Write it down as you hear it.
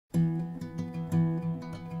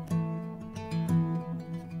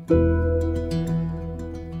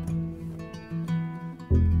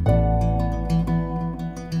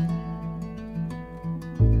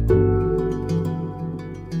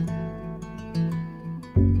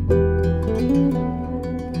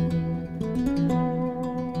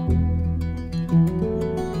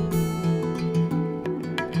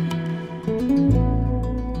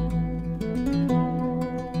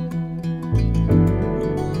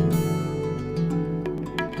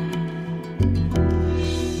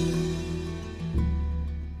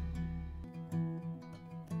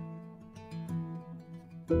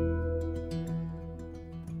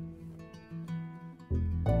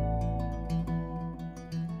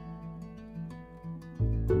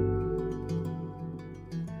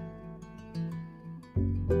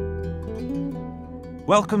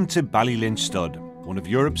Welcome to Ballylinch Stud, one of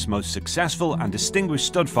Europe's most successful and distinguished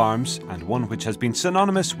stud farms, and one which has been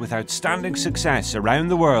synonymous with outstanding success around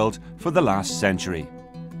the world for the last century.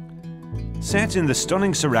 Set in the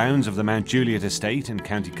stunning surrounds of the Mount Juliet estate in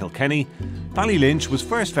County Kilkenny, Ballylinch was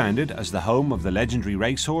first founded as the home of the legendary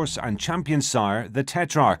racehorse and champion sire, the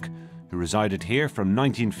Tetrarch, who resided here from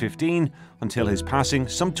 1915 until his passing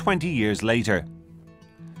some 20 years later.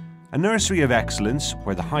 A nursery of excellence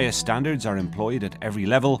where the highest standards are employed at every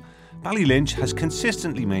level, Ballylinch has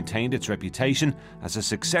consistently maintained its reputation as a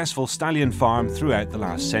successful stallion farm throughout the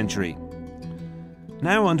last century.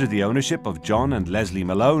 Now under the ownership of John and Leslie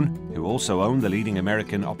Malone, who also own the leading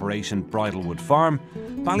American operation Bridlewood Farm,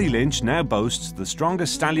 Ballylinch now boasts the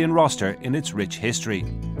strongest stallion roster in its rich history.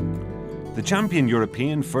 The champion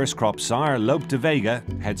European first crop sire Lope de Vega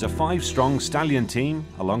heads a 5-strong stallion team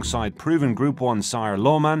alongside proven Group 1 sire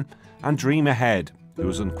Lawman and Dream Ahead, who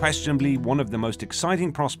is unquestionably one of the most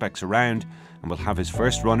exciting prospects around and will have his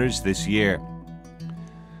first runners this year.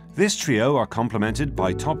 This trio are complemented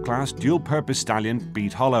by top-class dual-purpose stallion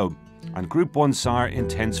Beat Hollow and Group 1 sire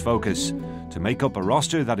Intense Focus to make up a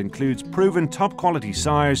roster that includes proven top-quality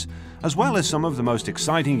sires as well as some of the most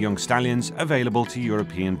exciting young stallions available to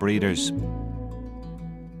European breeders.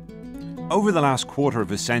 Over the last quarter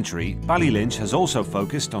of a century, Ballylinch has also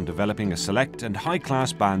focused on developing a select and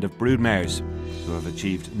high-class band of broodmares, who have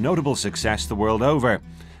achieved notable success the world over,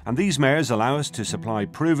 and these mares allow us to supply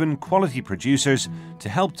proven, quality producers to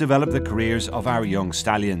help develop the careers of our young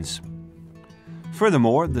stallions.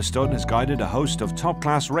 Furthermore, the stud has guided a host of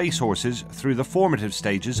top-class racehorses through the formative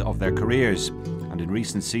stages of their careers, and in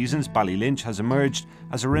recent seasons Ballylinch has emerged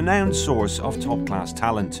as a renowned source of top-class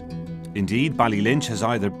talent. Indeed, Ballylinch has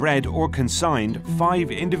either bred or consigned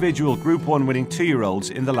 5 individual Group 1 winning 2-year-olds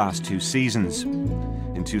in the last 2 seasons.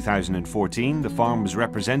 In 2014, the farm was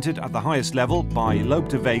represented at the highest level by Lope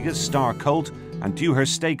de Vega's Star Colt and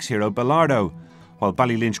Dewhurst Stakes hero Bellardo, while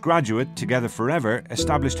Ballylinch graduate Together Forever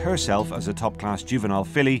established herself as a top-class juvenile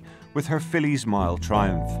filly with her Filly's Mile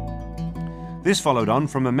Triumph. This followed on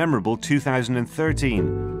from a memorable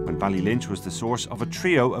 2013, when Ballylinch was the source of a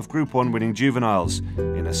trio of Group 1 winning juveniles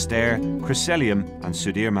in Astaire, Chrysalium and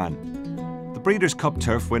Sudirman. The Breeders' Cup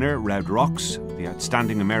Turf winner Red Rocks, the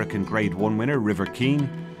outstanding American Grade 1 winner River Keen,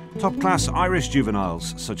 top-class Irish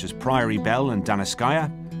juveniles such as Priory Bell and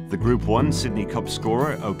Danaskaya, the Group 1 Sydney Cup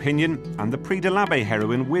scorer Opinion and the Prix de l'Abbé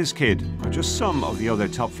heroine WizKid are just some of the other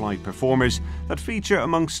top-flight performers that feature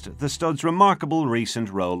amongst the stud's remarkable recent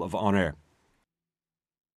roll of honour.